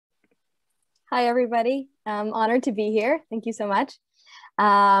Hi, everybody. I'm honored to be here. Thank you so much. So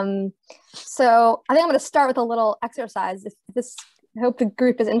I think I'm going to start with a little exercise. I hope the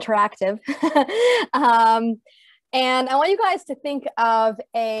group is interactive. um, and I want you guys to think of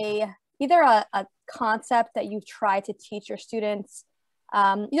either a concept that you've tried to teach your students,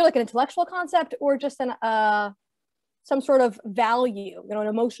 either like an intellectual concept or just some sort of value, an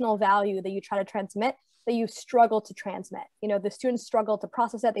emotional value that you try to transmit that you struggle to transmit. The students struggle to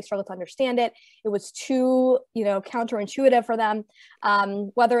process it. They struggle to understand it. It was too, counterintuitive for them,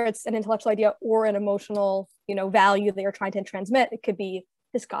 whether it's an intellectual idea or an emotional, value that you're trying to transmit. It could be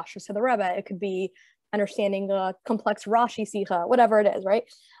Hiskashrus to the Rebbe. It could be understanding a complex Rashi Sikha, whatever it is, right?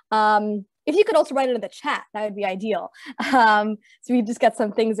 If you could also write it in the chat, that would be ideal. So we just get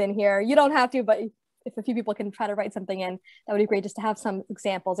some things in here. You don't have to, but if a few people can try to write something in, that would be great just to have some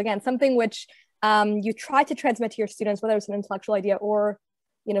examples. Again, something which you try to transmit to your students, whether it's an intellectual idea or,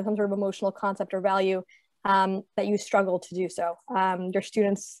 some sort of emotional concept or value, that you struggle to do so. Your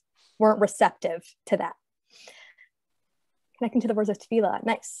students weren't receptive to that. Connecting to the words of tefillah.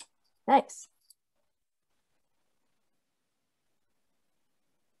 Nice, nice.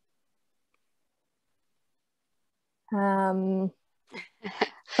 I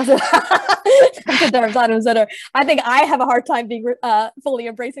think I have a hard time being fully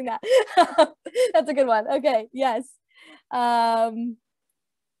embracing that. That's a good one. Okay, yes. I'm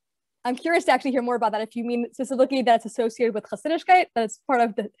curious to actually hear more about that. If you mean specifically that it's associated with Chassidischkeit, that it's part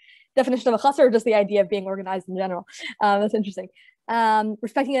of the definition of a chassid, or just the idea of being organized in general. That's interesting.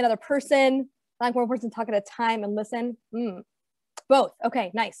 Respecting another person, allowing one person to talk at a time and listen. Both.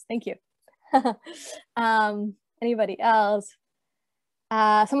 Okay, nice. Thank you. Anybody else?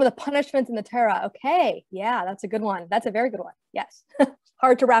 Some of the punishments in the Torah. Okay, yeah, that's a good one. That's a very good one. Yes.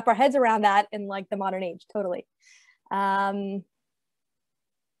 Hard to wrap our heads around that in like the modern age. Totally.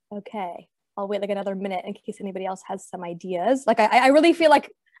 Okay, I'll wait like another minute in case anybody else has some ideas. Like I really feel like,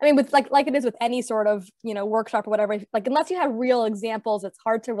 with like it is with any sort of, workshop or whatever, like unless you have real examples, it's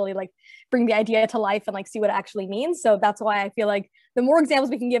hard to really like bring the idea to life and like see what it actually means. So that's why I feel like the more examples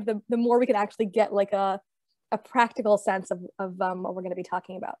we can give, the more we can actually get like a practical sense of what we're going to be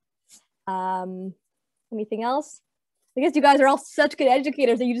talking about. Anything else? I guess you guys are all such good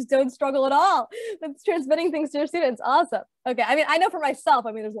educators that you just don't struggle at all with transmitting things to your students. Awesome. Okay. I know for myself,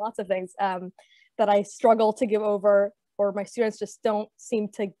 there's lots of things that I struggle to give over, or my students just don't seem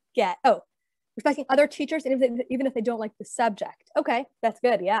to get. Oh, respecting other teachers, and even if they don't like the subject. Okay, that's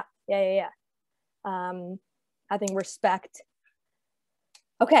good. Yeah. I think respect.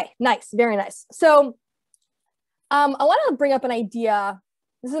 Okay, nice. Very nice. So I want to bring up an idea.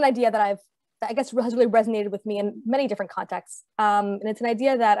 This is an idea that I guess has really resonated with me in many different contexts. And it's an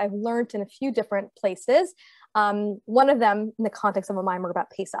idea that I've learned in a few different places. One of them in the context of a mimer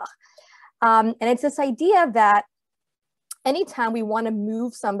about Pesach. And it's this idea that anytime we want to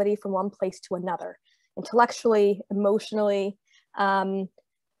move somebody from one place to another, intellectually, emotionally,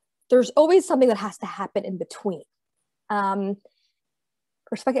 there's always something that has to happen in between.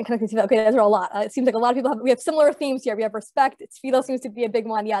 Respect and connecting to, okay, those are a lot. It seems like a lot of people we have similar themes here. We have respect. Tefillah seems to be a big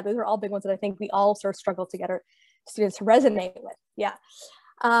one. Yeah, those are all big ones that I think we all sort of struggle to get our students to resonate with. Yeah.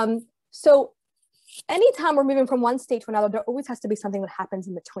 So anytime we're moving from one state to another, there always has to be something that happens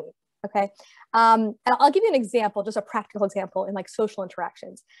in between. Okay. And I'll give you an example, just a practical example in like social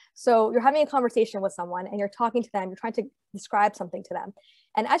interactions. So you're having a conversation with someone and you're talking to them, you're trying to describe something to them.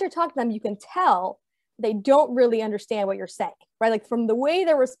 And as you're talking to them, you can tell they don't really understand what you're saying, right? Like from the way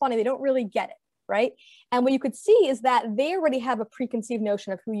they're responding, they don't really get it, right? And what you could see is that they already have a preconceived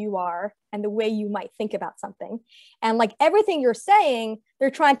notion of who you are and the way you might think about something. And like everything you're saying, they're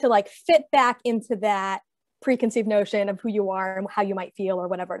trying to like fit back into that preconceived notion of who you are and how you might feel or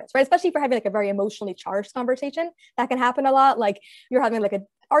whatever it is, right? Especially if you're having like a very emotionally charged conversation, that can happen a lot. Like you're having like an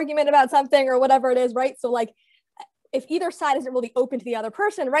argument about something or whatever it is, right? So like, if either side isn't really open to the other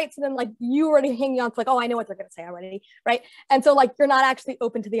person, right? So then like you already hanging on to like, oh, I know what they're going to say already, right? And so like, you're not actually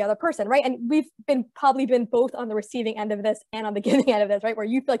open to the other person, right? And we've probably been both on the receiving end of this and on the giving end of this, right? Where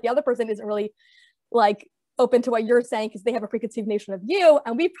you feel like the other person isn't really like open to what you're saying because they have a preconceived notion of you.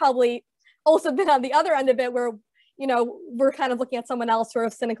 And we've probably also been on the other end of it where, we're kind of looking at someone else sort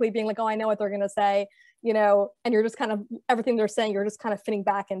of cynically being like, oh, I know what they're going to say, and you're just kind of, everything they're saying, you're just kind of fitting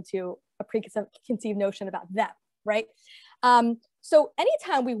back into a preconceived notion about them. Right. So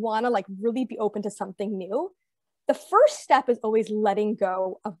anytime we want to like really be open to something new, the first step is always letting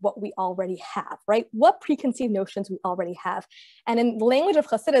go of what we already have, right? What preconceived notions we already have. And in the language of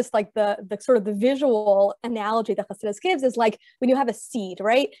Chassidus, like the sort of the visual analogy that Chassidus gives is like when you have a seed,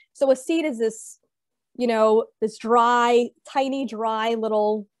 right? So a seed is this, this dry, tiny, dry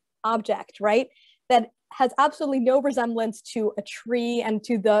little object, right? That has absolutely no resemblance to a tree and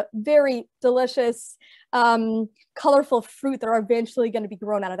to the very delicious, colorful fruit that are eventually going to be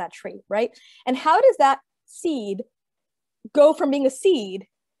grown out of that tree, right? And how does that seed go from being a seed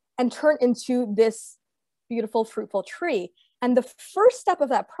and turn into this beautiful, fruitful tree? And the first step of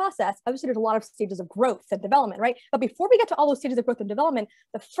that process, obviously there's a lot of stages of growth and development, right? But before we get to all those stages of growth and development,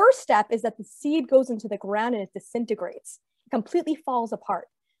 the first step is that the seed goes into the ground and it disintegrates, it completely falls apart,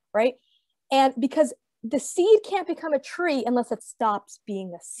 right? And because the seed can't become a tree unless it stops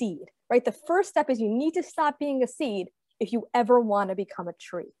being a seed, right? The first step is you need to stop being a seed if you ever want to become a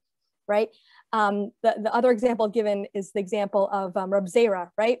tree, right? The other example given is the example of Reb Zera,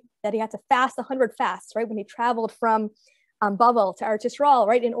 right? That he had to fast 100 fasts, right? When he traveled from Bavel to Eretz Yisrael,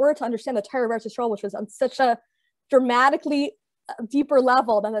 right? In order to understand the Torah of Eretz Yisrael, which was on such a dramatically deeper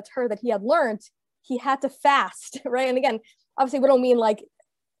level than the Torah that he had learned, he had to fast, right? And again, obviously we don't mean like,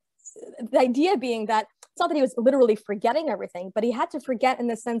 the idea being that it's not that he was literally forgetting everything, but he had to forget in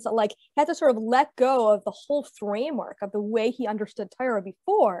the sense that like, he had to sort of let go of the whole framework of the way he understood Torah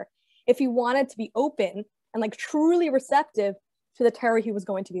before, if he wanted to be open and like truly receptive to the Torah he was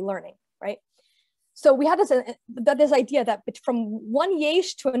going to be learning, right? So we have this idea that from one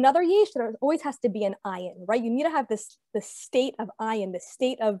yesh to another yesh, there always has to be an ayin, right? You need to have this state of ayin, the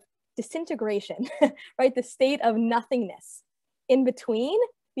state of disintegration, right? The state of nothingness in between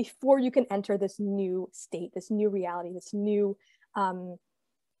before you can enter this new state, this new reality, this new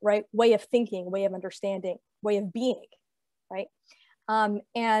right, way of thinking, way of understanding, way of being, right?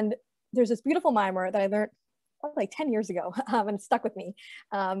 And there's this beautiful mimer that I learned probably like 10 years ago, and it stuck with me.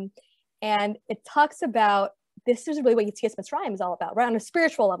 And it talks about, this is really what Yetzias Mitzrayim is all about, right? On a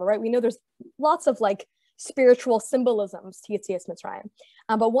spiritual level, right? We know there's lots of like spiritual symbolisms to Yetzias Mitzrayim.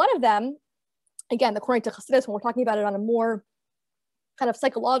 But one of them, again, according to Chassidus, when we're talking about it on a more kind of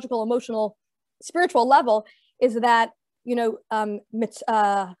psychological, emotional, spiritual level, is that, you know,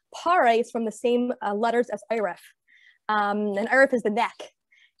 pare is from the same letters as Eiref. And Eiref is the neck.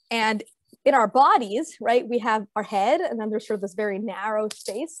 And in our bodies, right, we have our head, and then there's sort of this very narrow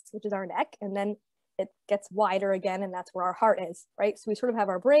space, which is our neck, and then it gets wider again, and that's where our heart is, right? So we sort of have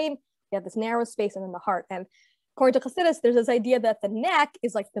our brain, we have this narrow space, and then the heart. And according to Chassidus, there's this idea that the neck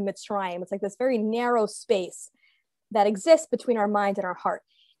is like the Mitzrayim. It's like this very narrow space that exists between our mind and our heart.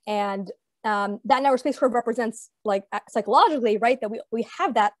 And that narrow space sort of represents, like psychologically, right, that we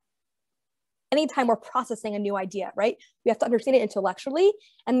have that anytime we're processing a new idea, right? We have to understand it intellectually.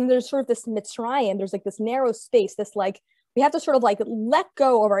 And then there's sort of this Mitzrayim, there's like this narrow space, this like, we have to sort of like let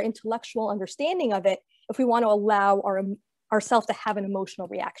go of our intellectual understanding of it if we want to allow ourselves to have an emotional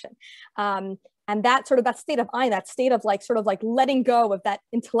reaction. And that sort of, that state of ayin, that state of like, sort of like letting go of that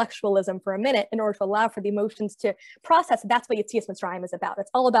intellectualism for a minute in order to allow for the emotions to process, that's what Yetzias Mitzrayim is about.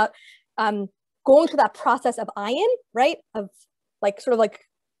 It's all about going through that process of ayin, right? Of like, sort of like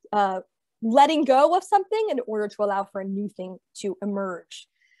letting go of something in order to allow for a new thing to emerge.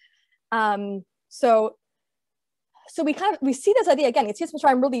 So we see this idea again. Yetzias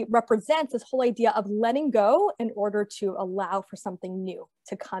Mitzrayim really represents this whole idea of letting go in order to allow for something new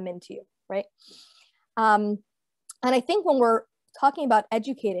to come into you, right? And I think when we're talking about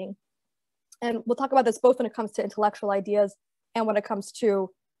educating, and we'll talk about this both when it comes to intellectual ideas and when it comes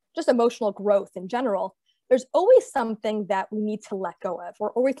to just emotional growth in general, there's always something that we need to let go of,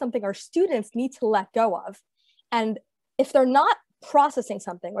 or always something our students need to let go of. And if they're not processing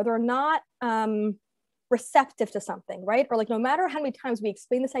something, or they're not receptive to something, right? Or like, no matter how many times we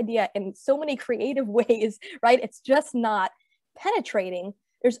explain this idea in so many creative ways, right? It's just not penetrating.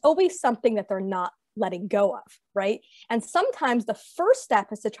 There's always something that they're not letting go of, right? And sometimes the first step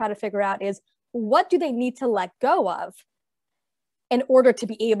is to try to figure out is, what do they need to let go of in order to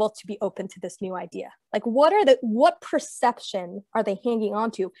be able to be open to this new idea? Like, what perception are they hanging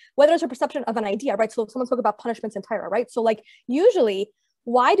on to? Whether it's a perception of an idea, right? So someone spoke about punishments in Torah, right? So like, usually,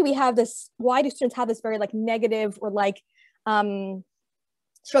 why do students have this very like negative or like sort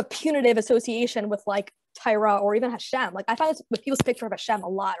of punitive association with like Torah or even Hashem? Like, I find this with people's picture of Hashem a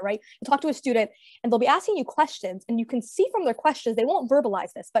lot, right? You talk to a student and they'll be asking you questions, and you can see from their questions, they won't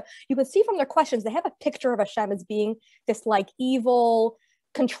verbalize this, but you can see from their questions, they have a picture of Hashem as being this like evil,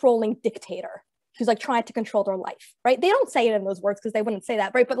 controlling dictator who's like trying to control their life, right? They don't say it in those words because they wouldn't say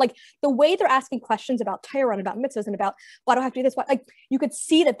that, right? But like the way they're asking questions about Torah and about mitzvahs and about why do I have to do this? Why, like, you could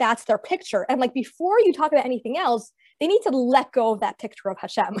see that that's their picture. And like, before you talk about anything else, they need to let go of that picture of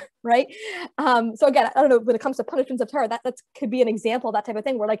Hashem, right? So again, I don't know, when it comes to punishments of Torah, that could be an example of that type of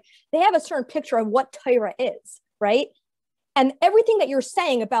thing where like, they have a certain picture of what Torah is, right? And everything that you're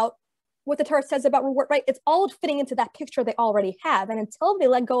saying about what the Torah says about reward, right? It's all fitting into that picture they already have. And until they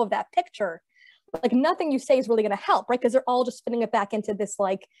let go of that picture, like nothing you say is really going to help, right? Because they're all just fitting it back into this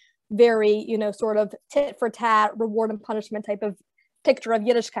like very, sort of tit for tat, reward and punishment type of picture of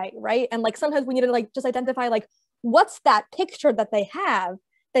Yiddishkeit, right? And like sometimes we need to like just identify like what's that picture that they have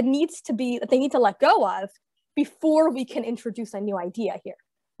that they need to let go of before we can introduce a new idea here,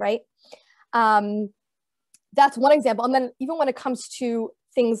 right? That's one example. And then even when it comes to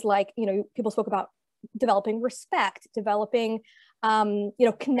things like, people spoke about developing respect, developing,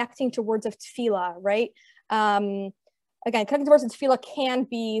 connecting to words of tefillah, right? Again, connecting to words of tefillah can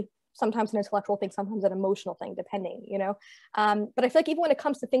be sometimes an intellectual thing, sometimes an emotional thing, depending, but I feel like even when it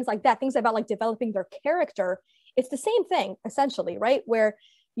comes to things like that, things about like developing their character, it's the same thing essentially, right? Where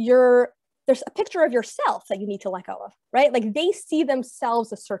there's a picture of yourself that you need to let go of, right? Like they see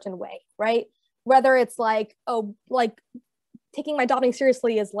themselves a certain way, right? Whether it's like, oh, like taking my davening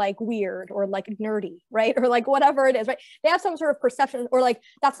seriously is like weird or like nerdy, right? Or like whatever it is, right? They have some sort of perception or like,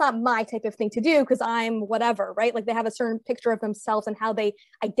 that's not my type of thing to do because I'm whatever, right? Like they have a certain picture of themselves and how they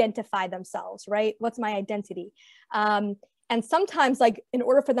identify themselves, right? What's my identity? And sometimes like in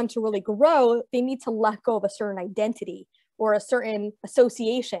order for them to really grow, they need to let go of a certain identity or a certain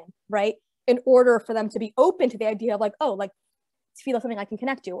association, right? In order for them to be open to the idea of like, oh, like feel something I can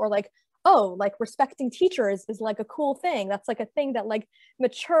connect to, or like, oh, like respecting teachers is like a cool thing. That's like a thing that like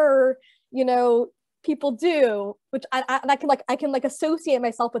mature, people do, which I can associate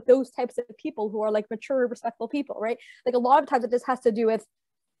myself with those types of people who are like mature, respectful people, right? Like a lot of times it just has to do with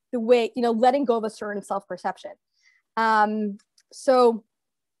the way, letting go of a certain self-perception. So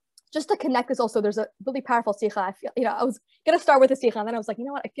just to connect this also, there's a really powerful sikha. I feel, I was going to start with the sikha and then I was like, you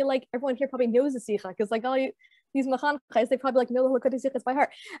know what? I feel like everyone here probably knows the sikha because like all these Mechanchos, they probably like know the Likkutei Sichos by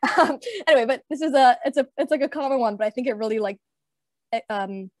heart. Anyway, but this is it's like a common one, but I think it really like,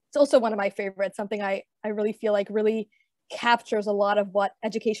 it's also one of my favorites, something I really feel like really captures a lot of what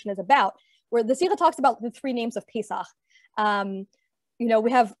education is about, where the sikha talks about the three names of Pesach.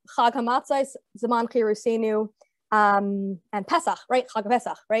 We have Chag HaMatzos, Zaman Chirusenu, and Pesach, right? Chag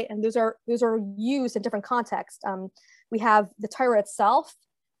Pesach, right? And those are used in different contexts. We have the Torah itself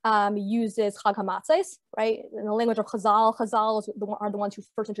uses Chag HaMatzos, right? In the language of Chazal are the ones who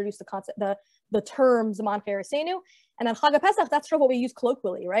first introduced the concept, the term Zaman Chirusenu, and then Chag Pesach, that's sort of what we use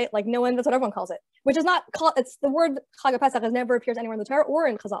colloquially, right? Like that's what everyone calls it, which is not called. It's the word Chag Pesach has never appears anywhere in the Torah or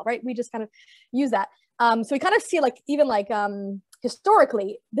in Chazal, right? We just kind of use that. So we kind of see like even like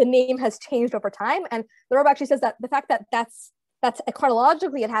historically the name has changed over time, and the Rebbe actually says that the fact that that's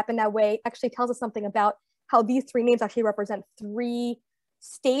chronologically it happened that way actually tells us something about how these three names actually represent three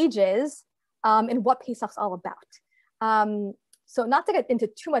stages in what Pesach's all about. So not to get into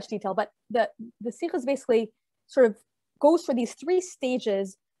too much detail, but the Sichos basically sort of goes for these three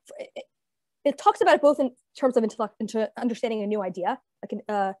stages. It talks about it both in terms of understanding a new idea,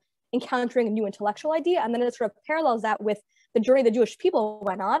 like encountering a new intellectual idea, and then it sort of parallels that with the journey the Jewish people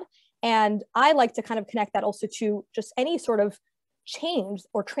went on. And I like to kind of connect that also to just any sort of change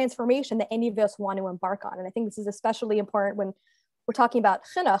or transformation that any of us want to embark on. And I think this is especially important when we're talking about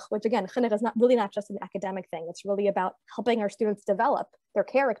chinuch, which again, chinuch is not just an academic thing. It's really about helping our students develop their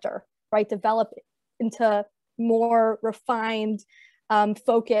character, right? Develop into more refined,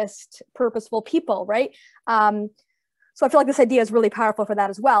 focused, purposeful people, right? So I feel like this idea is really powerful for that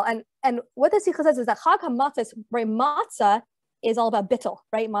as well. And what the sikha says is that Chag HaMatzos, right? Matzah is all about bittul,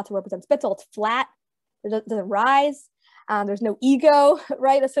 right? Matzah represents bittul. It's flat. It doesn't rise. There's no ego,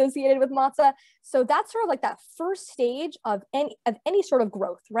 right, associated with matzah. So that's sort of like that first stage of any sort of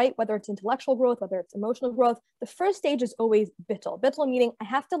growth, right? Whether it's intellectual growth, whether it's emotional growth, the first stage is always bittul. Bittul meaning I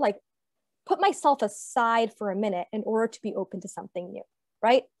have to like put myself aside for a minute in order to be open to something new,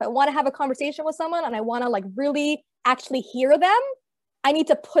 right? If I want to have a conversation with someone and I want to like really actually hear them, I need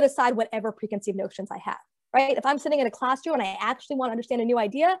to put aside whatever preconceived notions I have, right? If I'm sitting in a classroom and I actually want to understand a new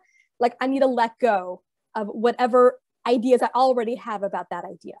idea, like I need to let go of whatever ideas I already have about that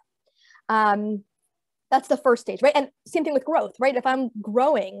idea. That's the first stage, right? And same thing with growth, right? If I'm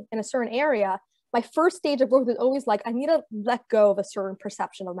growing in a certain area, my first stage of growth is always like, I need to let go of a certain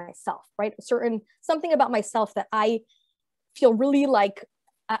perception of myself, right? Something about myself that I feel really like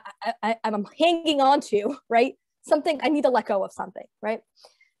I'm hanging on to, right? Something, I need to let go of something, right?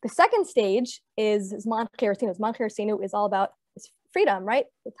 The second stage is Zman Chirusenu. Zman Chirusenu is all about freedom, right?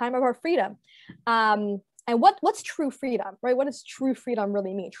 The time of our freedom. And what's true freedom, right? What does true freedom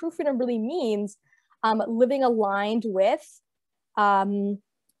really mean? True freedom really means living aligned with, living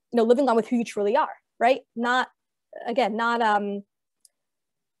on with who you truly are, right? Not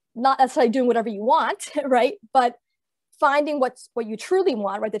necessarily doing whatever you want, right? But finding what you truly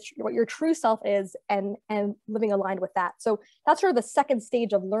want, right? What your true self is, and living aligned with that. So that's sort of the second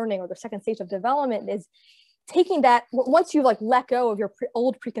stage of learning, or the second stage of development, is taking that, once you've like let go of your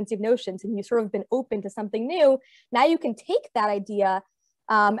old preconceived notions and you sort of been open to something new, now you can take that idea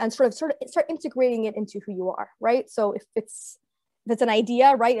and sort of start integrating it into who you are, right? So if it's an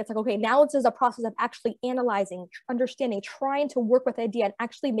idea, right, it's like, okay, now this is a process of actually analyzing, understanding, trying to work with the idea and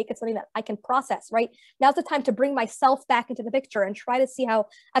actually make it something that I can process, right? Now's the time to bring myself back into the picture and try to see how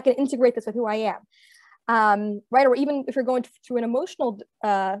I can integrate this with who I am. Right? Or even if you're going through an emotional,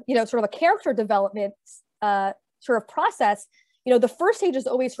 sort of a character development sort of process, the first stage is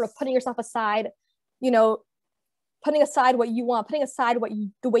always sort of putting yourself aside, putting aside what you want, putting aside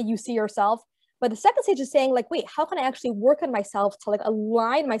the way you see yourself. But the second stage is saying like, wait, how can I actually work on myself to like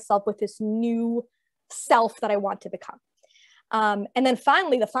align myself with this new self that I want to become? And then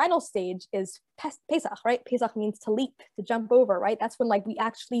finally, the final stage is Pesach, right? Pesach means to leap, to jump over, right? That's when like we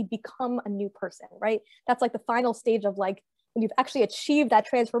actually become a new person, right? That's like the final stage of like, when you've actually achieved that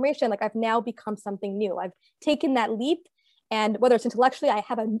transformation, like I've now become something new. I've taken that leap, and whether it's intellectually, I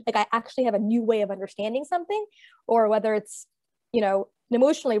actually have a new way of understanding something, or whether it's,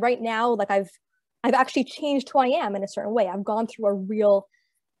 emotionally, right now, like I've actually changed who I am in a certain way. I've gone through a real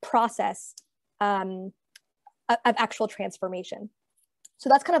process of actual transformation. So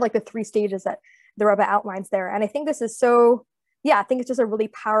that's kind of like the three stages that the Rebbe outlines there. And I think this is I think it's just a really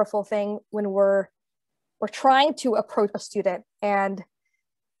powerful thing when we're trying to approach a student and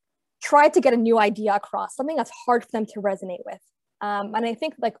try to get a new idea across, something that's hard for them to resonate with. And I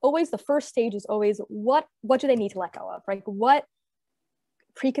think like always the first stage is always what do they need to let go of, right? What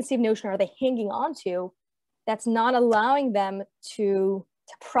preconceived notion are they hanging on to that's not allowing them to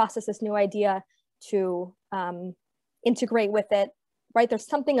process this new idea, to integrate with it, right? There's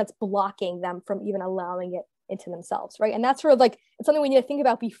something that's blocking them from even allowing it into themselves, right? And that's sort of like, it's something we need to think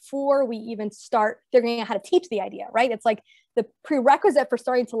about before we even start figuring out how to teach the idea, right? It's like the prerequisite for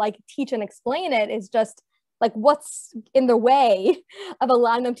starting to like teach and explain it is just like what's in the way of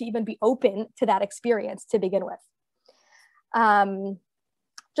allowing them to even be open to that experience to begin with.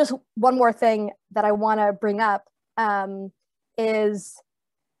 Just one more thing that I want to bring up is,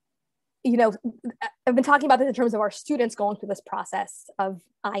 I've been talking about this in terms of our students going through this process of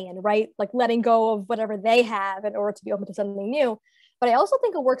ayin, right? Like letting go of whatever they have in order to be open to something new. But I also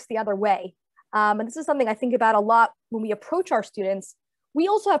think it works the other way. And this is something I think about a lot when we approach our students. We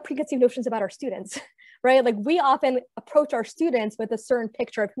also have preconceived notions about our students, right? Like we often approach our students with a certain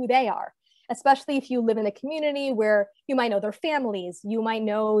picture of who they are, especially if you live in a community where you might know their families, you might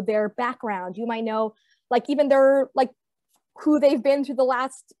know their background, you might know like even their like who they've been through the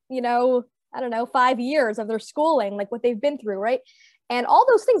last, 5 years of their schooling, like what they've been through, right? And all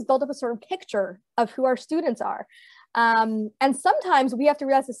those things build up a certain picture of who our students are. And sometimes we have to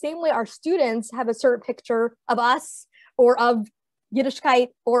realize the same way our students have a certain picture of us or of Yiddishkeit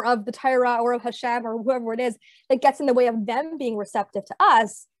or of the Torah or of Hashem or whoever it is that gets in the way of them being receptive to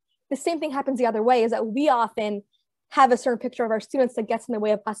us. The same thing happens the other way, is that we often have a certain picture of our students that gets in the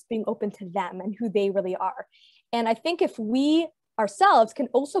way of us being open to them and who they really are. And I think if we ourselves can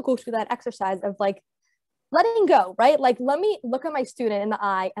also go through that exercise of like letting go, right? Like, let me look at my student in the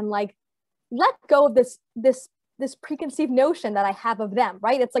eye and like, let go of this preconceived notion that I have of them,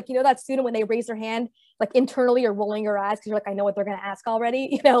 right? It's like, that student when they raise their hand, like internally you're rolling your eyes because you're like, I know what they're going to ask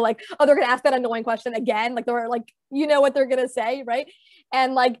already, like, oh, they're going to ask that annoying question again. Like they're like, what they're going to say, right?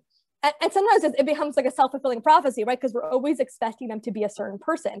 And like, and sometimes it becomes like a self-fulfilling prophecy, right? Because we're always expecting them to be a certain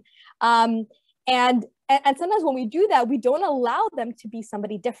person. And sometimes when we do that, we don't allow them to be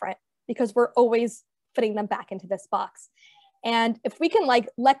somebody different because we're always fitting them back into this box. And if we can like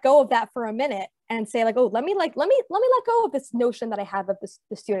let go of that for a minute and say like, oh, let me let go of this notion that I have of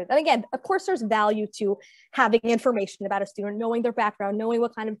the student. And again, of course, there's value to having information about a student, knowing their background, knowing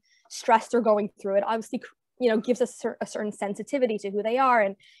what kind of stress they're going through. It obviously gives us a certain sensitivity to who they are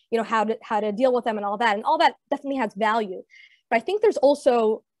and how to deal with them and all that definitely has value. But I think there's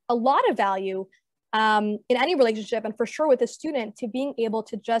also a lot of value in any relationship, and for sure with a student, to being able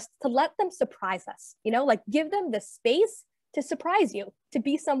to let them surprise us, like give them the space to surprise you, to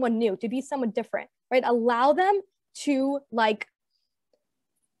be someone new, to be someone different, right? Allow them to like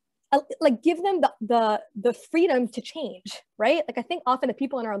give them the freedom to change, right? Like I think often the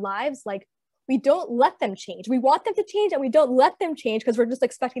people in our lives, like we don't let them change. We want them to change and we don't let them change because we're just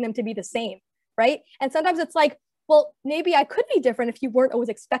expecting them to be the same, right? And sometimes it's like, well, maybe I could be different if you weren't always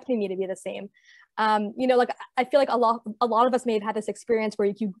expecting me to be the same. Like I feel like a lot of us may have had this experience where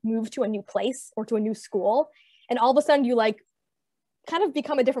you move to a new place or to a new school, and all of a sudden you like kind of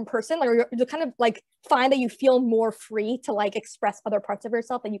become a different person, like, or you kind of like find that you feel more free to like express other parts of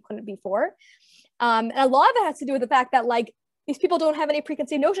yourself that you couldn't before. And a lot of it has to do with the fact that like these people don't have any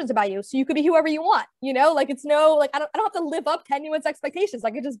preconceived notions about you, so you could be whoever you want, you know, like it's no, like I don't have to live up to anyone's expectations.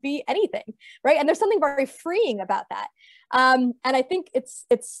 I could just be anything, right? And there's something very freeing about that. And I think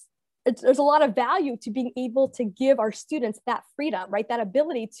there's a lot of value to being able to give our students that freedom, right? That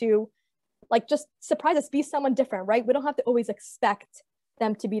ability to like just surprise us, be someone different, right? We don't have to always expect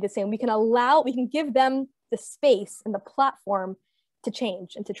them to be the same. We can give them the space and the platform to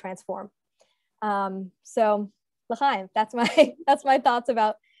change and to transform. So L'chaim, that's my thoughts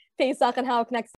about Pesach and how it connects